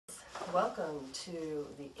Welcome to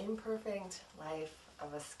the imperfect life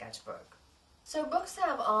of a sketchbook. So books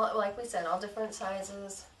have all, like we said, all different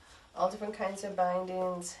sizes, all different kinds of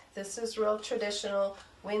bindings. This is real traditional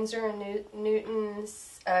Winsor and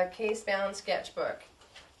Newton's case-bound sketchbook.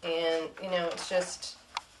 And, it's just,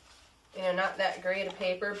 not that great a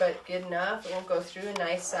paper, but good enough. It won't go through, a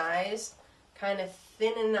nice size, kind of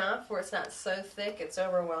thin enough where it's not so thick it's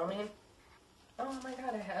overwhelming. Oh my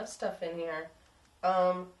God, I have stuff in here.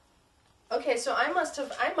 Okay, so I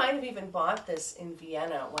might have even bought this in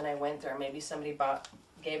Vienna when I went there. Maybe somebody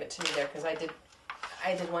gave it to me there, because I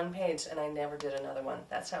did one page and I never did another one.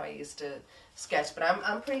 That's how I used to sketch. But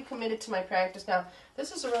I'm pretty committed to my practice now.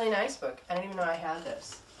 This is a really nice book. I didn't even know I had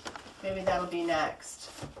this. Maybe that'll be next.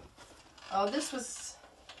 Oh, this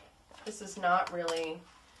is not really,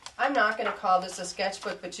 I'm not going to call this a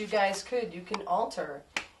sketchbook, but you guys could. You can alter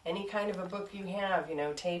any kind of a book you have,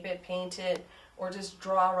 tape it, paint it, or just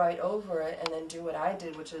draw right over it and then do what I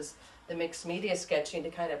did, which is the mixed media sketching to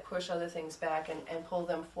kind of push other things back and pull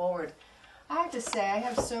them forward. I have to say, I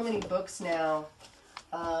have so many books now.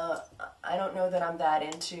 I don't know that I'm that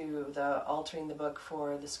into the altering the book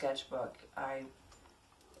for the sketchbook.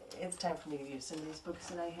 It's time for me to use some of these books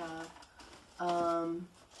that I have.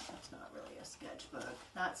 That's not really a sketchbook.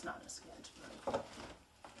 That's not a sketchbook.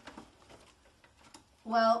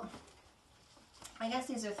 Well, I guess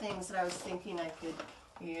these are things that I was thinking I could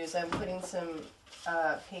use. I'm putting some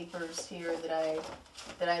papers here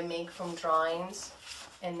that I make from drawings,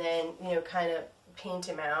 and then kind of paint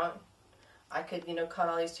them out. I could cut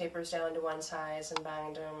all these papers down to one size and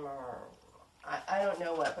bind them, or I don't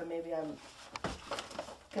know what, but maybe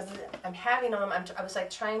because I'm having them. I was like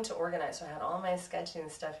trying to organize, so I had all my sketching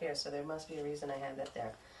stuff here. So there must be a reason I had that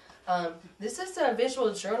there. This is a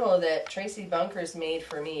visual journal that Tracy Bunkers made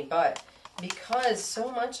for me, but because so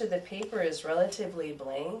much of the paper is relatively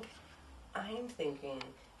blank, I'm thinking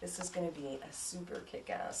this is going to be a super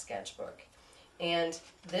kick-ass sketchbook. And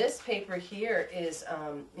this paper here is,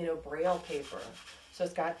 Braille paper. So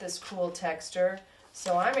it's got this cool texture.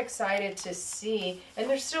 So I'm excited to see, and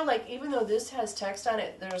there's still even though this has text on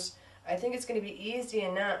it, I think it's going to be easy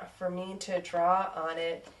enough for me to draw on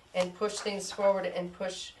it and push things forward and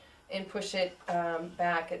push it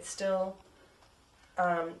back. It's still,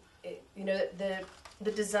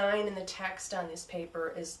 the design and the text on this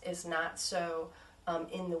paper is not so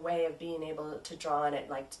in the way of being able to draw on it,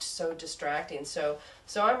 so distracting. So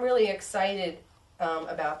I'm really excited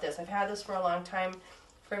about this. I've had this for a long time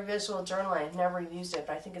for a visual journal. I've never used it,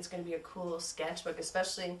 but I think it's going to be a cool sketchbook,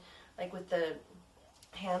 especially with the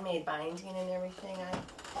handmade binding and everything.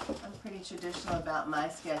 I'm pretty traditional about my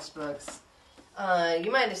sketchbooks.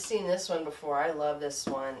 You might have seen this one before. I love this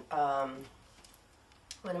one.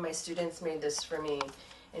 One of my students made this for me,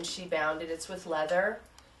 and she bound it. It's with leather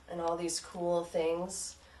and all these cool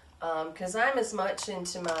things. Because I'm as much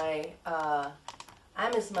into my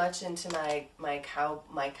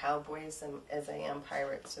cowboys as I am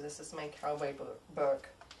pirates. So this is my cowboy book,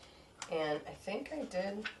 and I think I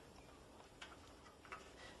did.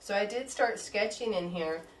 So I did start sketching in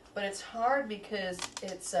here, but it's hard because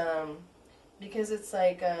it's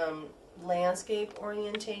landscape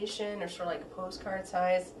orientation, or sort of like postcard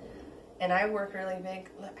size, and I work really big.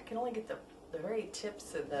 I can only get the very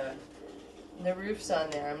tips of the roofs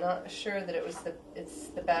on there. I'm not sure that it's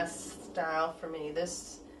the best style for me.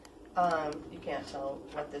 This you can't tell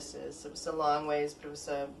what this is. It was a long ways, but it was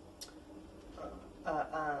a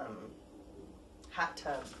hot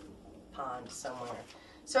tub pond somewhere.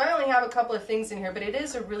 So I only have a couple of things in here, but it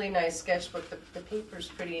is a really nice sketchbook. The paper's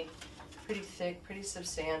pretty thick, pretty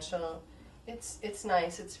substantial. It's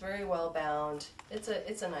nice. It's very well bound. It's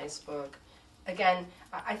a nice book. Again,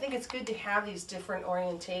 I think it's good to have these different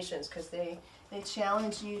orientations because they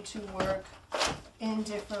challenge you to work in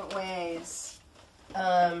different ways.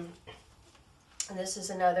 And this is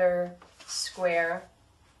another square,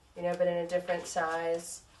 but in a different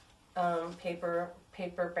size, paper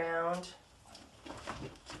bound.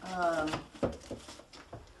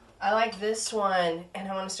 I like this one, and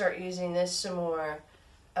I want to start using this some more.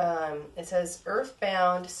 It says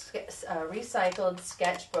Earthbound Recycled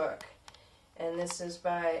Sketchbook, and this is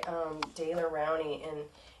by Daler Rowney,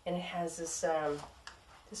 and it has this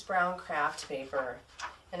brown craft paper,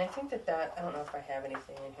 and I think that I don't know if I have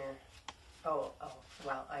anything in here. Oh,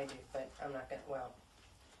 well, I do, but I'm not gonna. Well,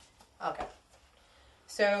 okay.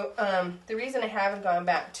 So the reason I haven't gone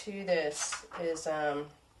back to this is I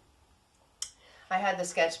had the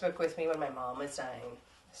sketchbook with me when my mom was dying,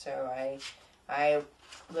 so I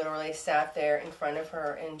literally sat there in front of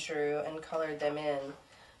her and drew and colored them in.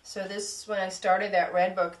 So this, when I started that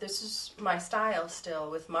red book, this is my style still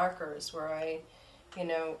with markers where I,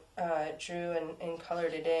 drew and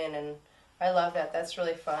colored it in, and I love that. That's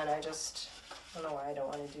really fun. I don't know why I don't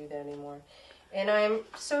want to do that anymore. And I'm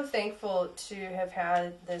so thankful to have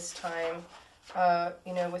had this time,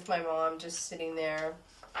 with my mom, just sitting there,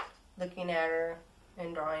 looking at her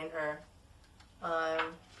and drawing her.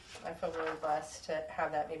 I feel really blessed to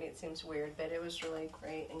have that. Maybe it seems weird, but it was really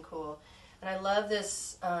great and cool. And I love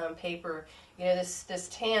this paper. This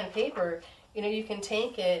tan paper, you can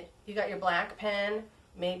take it, you got your black pen,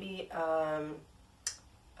 maybe a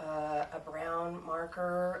brown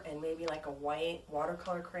marker, and maybe like a white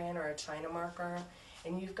watercolor crayon or a China marker.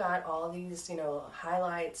 And you've got all these,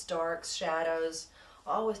 highlights, darks, shadows,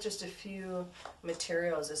 all with just a few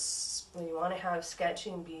materials. When you want to have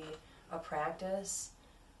sketching be a practice,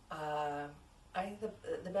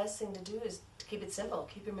 the best thing to do is to keep it simple.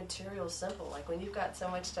 Keep your materials simple. Like when you've got so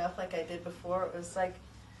much stuff like I did before, it was like,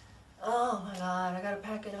 oh my God, I gotta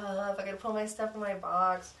pack it up. I gotta put my stuff in my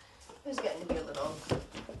box. It was getting to be a little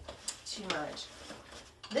too much.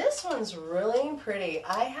 This one's really pretty.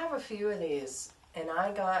 I have a few of these, and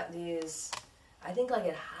I got these, I think like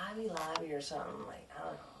at Hobby Lobby or something, like, I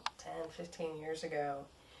don't know, 10, 15 years ago.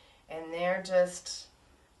 And they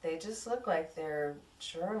just look like they're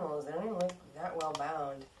journals. They don't even look that well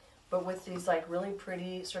bound. But with these like really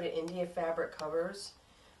pretty sort of India fabric covers,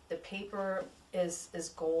 the paper is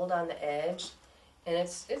gold on the edge, and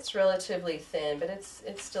it's relatively thin, but it's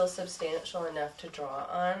still substantial enough to draw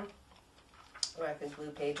on. Or I could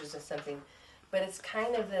glue pages or something. But it's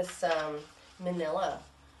kind of this manila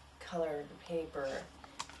colored paper.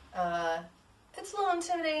 It's a little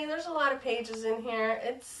intimidating. There's a lot of pages in here.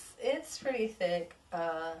 It's pretty thick.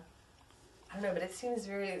 I don't know, but it seems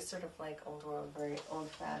very sort of like old world, very old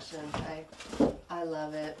fashioned. I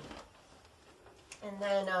love it. And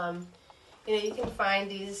then you can find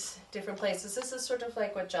these different places. This is sort of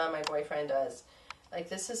like what John, my boyfriend, does. Like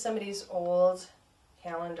this is somebody's old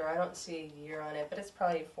calendar. I don't see a year on it, but it's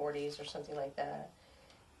probably 40s or something like that.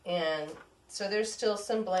 And so there's still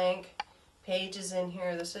some blank pages in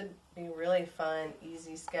here. This would be really fun,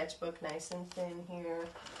 easy sketchbook, nice and thin here.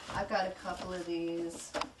 I've got a couple of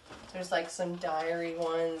these. There's like some diary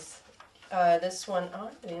ones. This one, I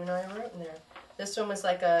didn't even know I wrote in there. This one was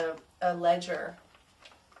like a ledger.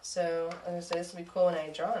 So I'm gonna say this would be cool when I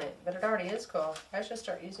draw on it, but it already is cool. I should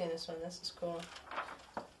start using this one. This is cool.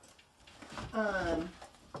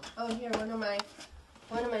 Here,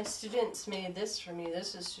 one of my students made this for me.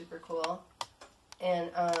 This is super cool. And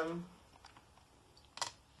there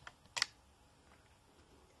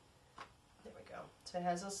we go. So it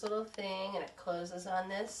has this little thing, and it closes on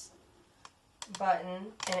this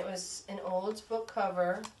button, and it was an old book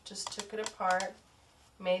cover. Just took it apart,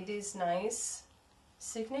 made these nice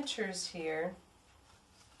signatures here,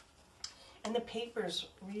 and the paper's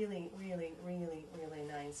really, really, really, really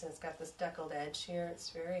nice. And it's got this deckled edge here. It's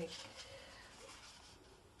very,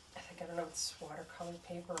 I don't know if it's watercolor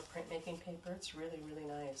paper or printmaking paper. It's really, really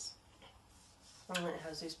nice. And it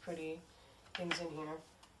has these pretty things in here.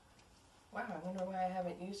 Wow, I wonder why I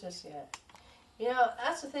haven't used this yet.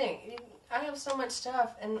 That's the thing. I have so much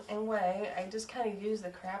stuff, and I just kind of use the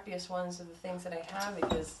crappiest ones of the things that I have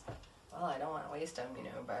because, well, I don't want to waste them,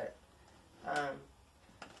 but,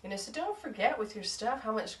 so don't forget with your stuff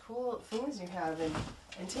how much cool things you have, and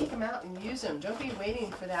take them out and use them. Don't be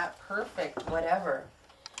waiting for that perfect whatever.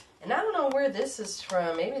 And I don't know where this is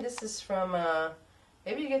from. Maybe this is from,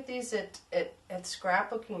 maybe you get these at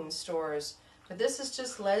scrapbooking stores. But this is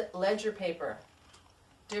just ledger paper.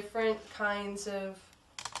 Different kinds of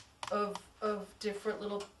different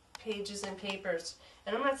little pages and papers.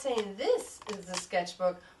 And I'm not saying this is the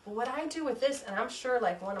sketchbook, but what I do with this, and I'm sure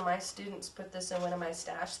like one of my students put this in one of my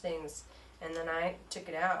stash things, and then I took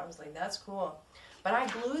it out. I was like, that's cool. But I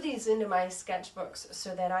glue these into my sketchbooks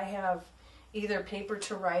so that I have either paper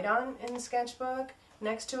to write on in the sketchbook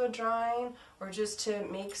next to a drawing, or just to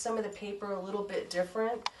make some of the paper a little bit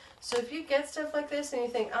different. So if you get stuff like this and you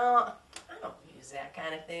think, oh, I don't use that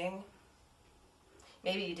kind of thing,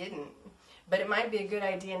 maybe you didn't, but it might be a good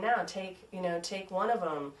idea now. Take one of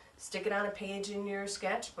them, stick it on a page in your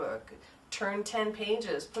sketchbook, turn 10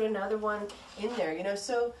 pages, put another one in there,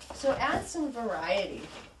 so add some variety.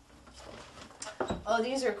 Oh,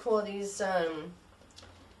 these are cool.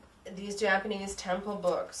 These Japanese temple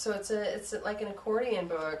books. So it's like an accordion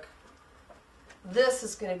book. This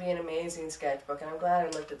is going to be an amazing sketchbook, and I'm glad I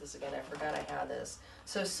looked at this again. I forgot I had this.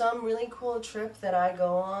 So some really cool trip that I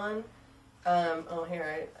go on.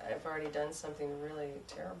 Here, I've already done something really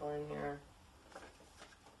terrible in here.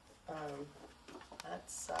 That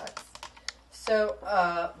sucks. So,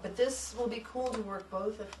 but this will be cool to work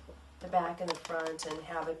both the back and the front and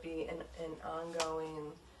have it be an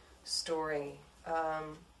ongoing story. I'll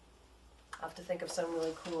have to think of some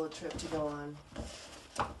really cool trip to go on.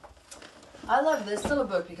 I love this little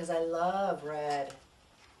book because I love red.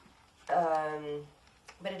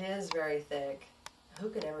 But it is very thick. Who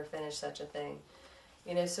could ever finish such a thing?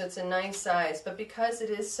 You know, so it's a nice size. But because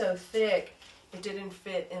it is so thick, it didn't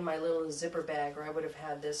fit in my little zipper bag, or I would have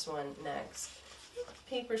had this one next.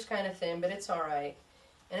 Paper's kind of thin, but it's all right.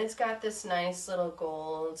 And it's got this nice little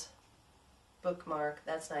gold bookmark.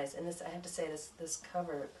 That's nice. And this, I have to say, this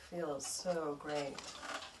cover feels so great.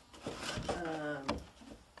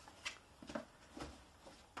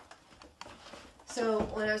 So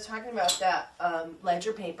when I was talking about that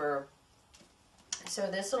ledger paper, so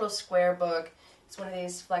this little square book, it's one of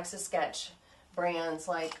these Flexi-Sketch brands,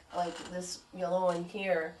 like this yellow one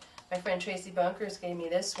here. My friend Tracy Bunkers gave me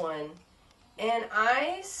this one, and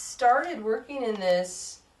I started working in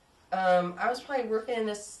this. I was probably working in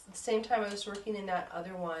this at the same time I was working in that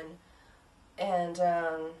other one, and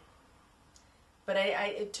but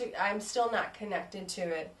I'm still not connected to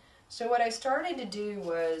it. So what I started to do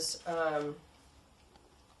was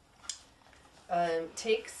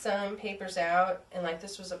take some papers out, and like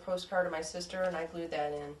this was a postcard of my sister, and I glued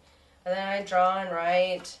that in. And then I draw and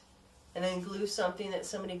write, and then glue something that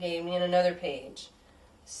somebody gave me in another page.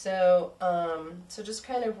 So, so just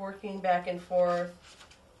kind of working back and forth.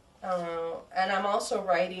 And I'm also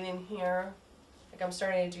writing in here. Like I'm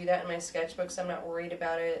starting to do that in my sketchbooks. I'm not worried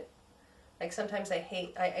about it. Like sometimes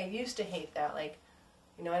I used to hate that. Like,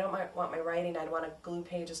 you know, I don't want my writing. I'd want to glue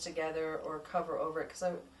pages together or cover over it because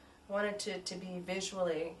I wanted to be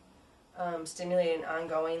visually stimulating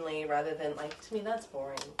ongoingly rather than, like, to me that's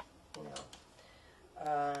boring, you know.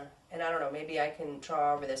 And I don't know, maybe I can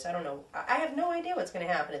draw over this. I don't know. I have no idea what's going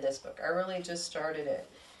to happen to this book. I really just started it.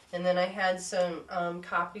 And then I had some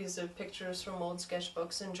copies of pictures from old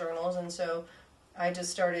sketchbooks and journals, and so I just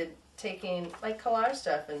started taking, like, collage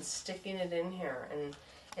stuff and sticking it in here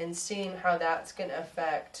and seeing how that's going to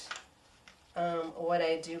affect what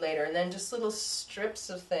I do later. And then just little strips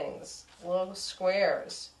of things, little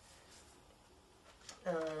squares.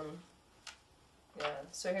 Yeah,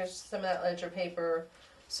 so here's some of that ledger paper.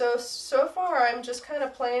 So far I'm just kind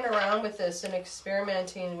of playing around with this and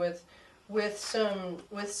experimenting with some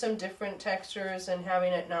different textures and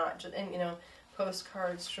having it not just, and you know,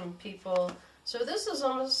 postcards from people. So this is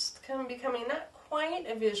almost kind of becoming not quite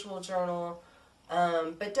a visual journal,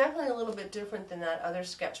 but definitely a little bit different than that other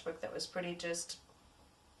sketchbook that was pretty just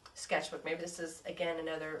sketchbook. Maybe this is again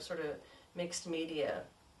another sort of mixed media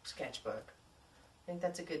sketchbook. I think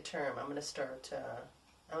that's a good term. I'm gonna start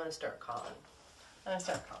calling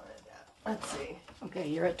it that. Let's see. Okay,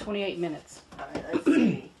 you're at 28 minutes. All right, let's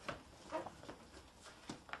see.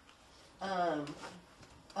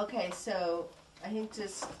 Okay, so I think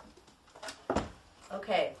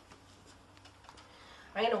okay.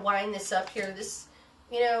 I'm gonna wind this up here. This,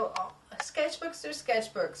 you know, sketchbooks are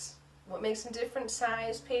sketchbooks. What makes them different?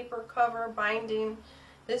 Size, paper, cover, binding.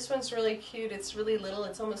 This one's really cute. It's really little.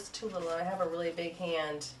 It's almost too little. I have a really big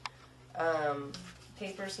hand.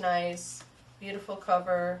 Paper's nice. Beautiful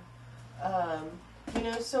cover. You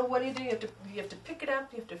know, so what do? You have to pick it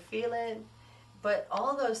up. You have to feel it. But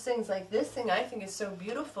all those things, like this thing, I think is so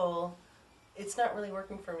beautiful. It's not really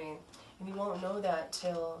working for me, and you won't know that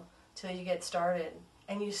till you get started,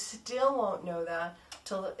 and you still won't know that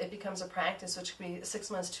till it becomes a practice, which could be 6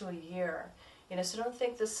 months to a year. You know, so don't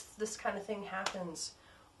think this kind of thing happens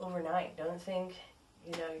overnight. Don't think,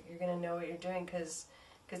 you know, you're going to know what you're doing, because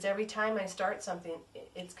every time I start something,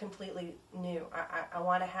 it's completely new. I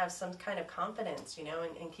want to have some kind of confidence, you know,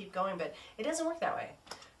 and keep going, but it doesn't work that way.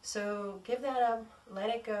 So give that up, let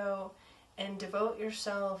it go, and devote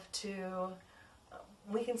yourself to,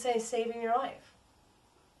 we can say, saving your life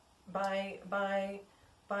by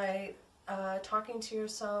talking to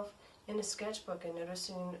yourself in a sketchbook and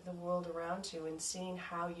noticing the world around you and seeing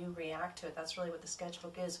how you react to it. That's really what the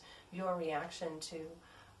sketchbook is, your reaction to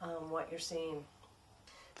what you're seeing.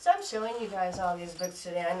 So I'm showing you guys all these books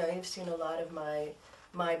today. I know you've seen a lot of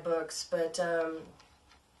my books, but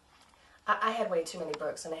I had way too many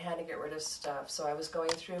books and I had to get rid of stuff. So I was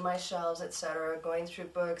going through my shelves, etc., going through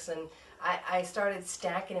books, and I started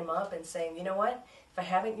stacking them up and saying, you know what? If I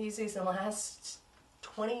haven't used these in the last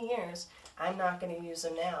 20 years, I'm not going to use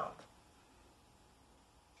them now.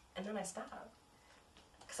 And then I stopped.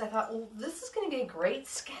 Because I thought, well, this is going to be a great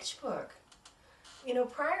sketchbook. You know,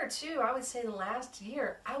 prior to, I would say the last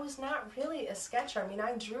year, I was not really a sketcher. I mean,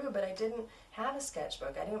 I drew, but I didn't have a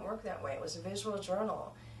sketchbook. I didn't work that way. It was a visual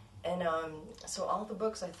journal. And so all the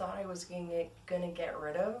books I thought I was gonna get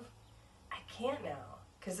rid of, I can't now,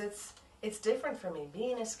 because it's different for me.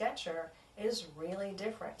 Being a sketcher is really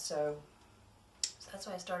different. So that's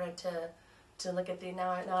why I started to look at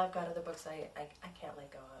now I've got other books I can't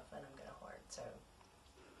let go of, and I'm gonna hoard. So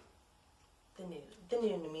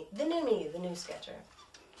the new sketcher.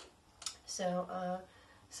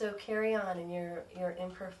 So carry on in your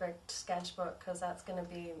imperfect sketchbook, because that's gonna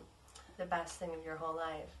be the best thing of your whole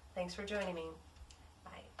life. Thanks for joining me.